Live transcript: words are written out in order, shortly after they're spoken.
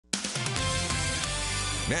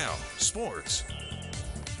Now, sports.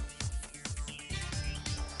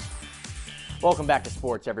 Welcome back to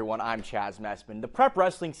sports, everyone. I'm Chaz Messman. The prep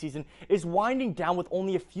wrestling season is winding down with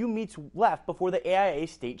only a few meets left before the AIA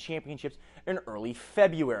State Championships in early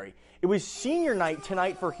February. It was senior night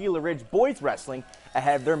tonight for Gila Ridge boys wrestling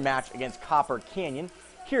ahead of their match against Copper Canyon.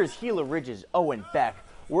 Here's Gila Ridge's Owen Beck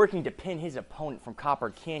working to pin his opponent from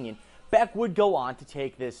Copper Canyon. Beck would go on to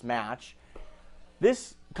take this match.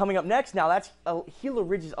 This coming up next now, that's Gila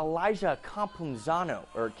Ridge's Elijah Campuzano,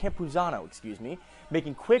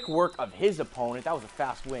 making quick work of his opponent. That was a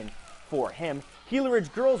fast win for him. Gila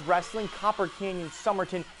Ridge girls wrestling, Copper Canyon,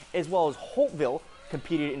 Somerton, as well as Holtville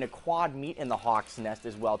competed in a quad meet in the Hawk's Nest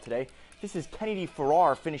as well today. This is Kennedy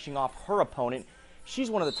Farrar finishing off her opponent.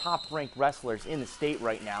 She's one of the top-ranked wrestlers in the state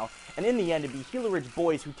right now. And in the end, it'd be Gila Ridge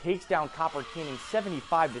boys who takes down Copper Canyon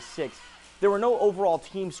 75-6. There were no overall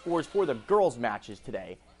team scores for the girls' matches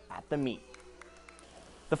today at the meet.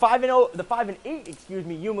 The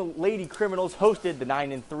 5-8, Yuma Lady Criminals hosted the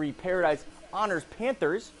 9-3 Paradise Honors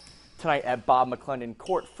Panthers tonight at Bob McClendon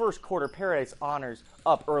Court. First quarter, Paradise Honors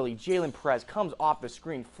up early. Jalen Perez comes off the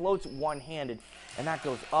screen, floats one-handed, and that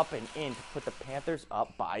goes up and in to put the Panthers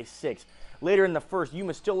up by 6. Later in the first,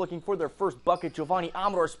 Yuma still looking for their first bucket. Giovanni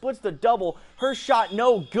Amador splits the double. Her shot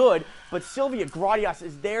no good, but Sylvia Gradias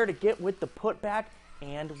is there to get with the putback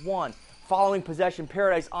and one. Following possession,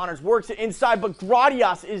 Paradise Honors works it inside, but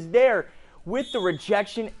Gradias is there with the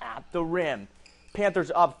rejection at the rim. Panthers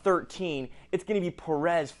up 13. It's going to be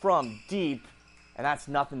Perez from deep, and that's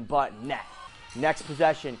nothing but net. Next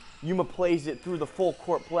possession, Yuma plays it through the full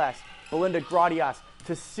court press. Belinda Gradias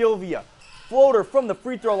to Sylvia. Floater from the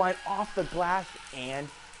free throw line off the glass and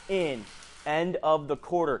in. End of the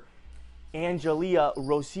quarter. Angelia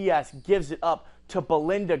Rosias gives it up to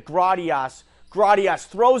Belinda Gradias. Gradias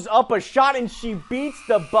throws up a shot and she beats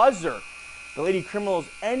the buzzer. The Lady Criminals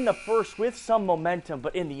end the first with some momentum,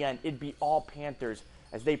 but in the end, it'd be all Panthers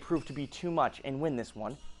as they prove to be too much and win this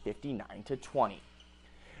one 59-20.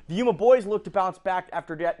 The Yuma boys look to bounce back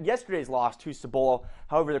after yesterday's loss to Cibola.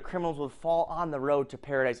 However, the Criminals would fall on the road to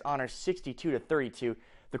Paradise Honors 62-32.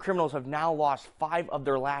 The Criminals have now lost 5 of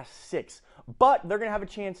their last 6, but they're going to have a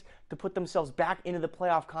chance to put themselves back into the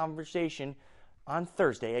playoff conversation on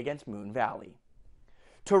Thursday against Moon Valley.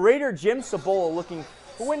 To Raider Jim Cibola looking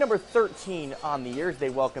for win number 13 on the year as they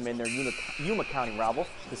welcome in their Yuma County rival,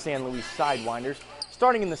 the San Luis Sidewinders.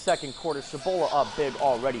 Starting in the second quarter, Cibola up big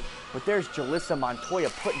already, but there's Jalissa Montoya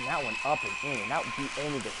putting that one up and in, and that would be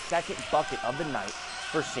only the second bucket of the night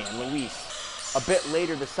for San Luis. A bit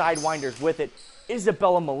later, the Sidewinders with it.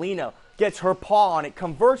 Isabella Molina gets her paw on it,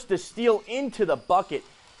 converts the steal into the bucket,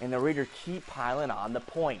 and the Raiders keep piling on the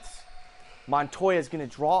points. Montoya is going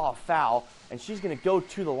to draw a foul, and she's going to go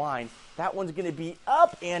to the line. That one's going to be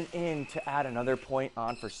up and in to add another point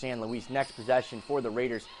on for San Luis. Next possession for the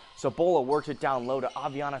Raiders. Cibola works it down low to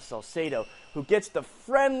Aviana Salcedo, who gets the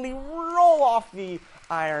friendly roll off the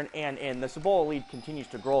iron and in. The Cibola lead continues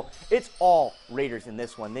to grow. It's all Raiders in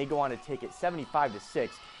this one. They go on to take it 75-6.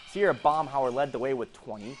 Sierra Baumhauer led the way with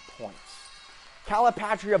 20 points.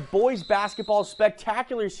 Calipatria boys basketball's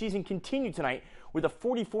spectacular season continued tonight with a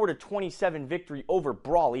 44-27 victory over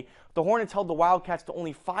Brawley. The Hornets held the Wildcats to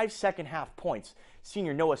only 5 second-half points.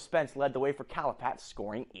 Senior Noah Spence led the way for Calipat,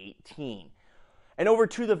 scoring 18. And over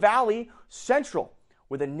to the Valley, Central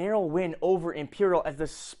with a narrow win over Imperial as the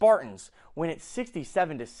Spartans win it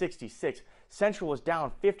 67-66. Central was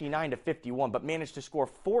down 59-51, but managed to score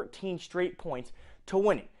 14 straight points to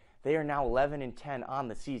win it. They are now 11-10 on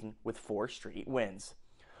the season with 4 straight wins.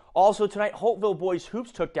 Also tonight, Holtville boys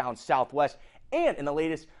hoops took down Southwest, and in the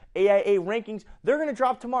latest AIA rankings, they're going to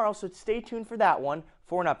drop tomorrow, so stay tuned for that one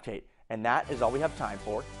for an update. And that is all we have time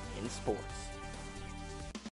for in sports.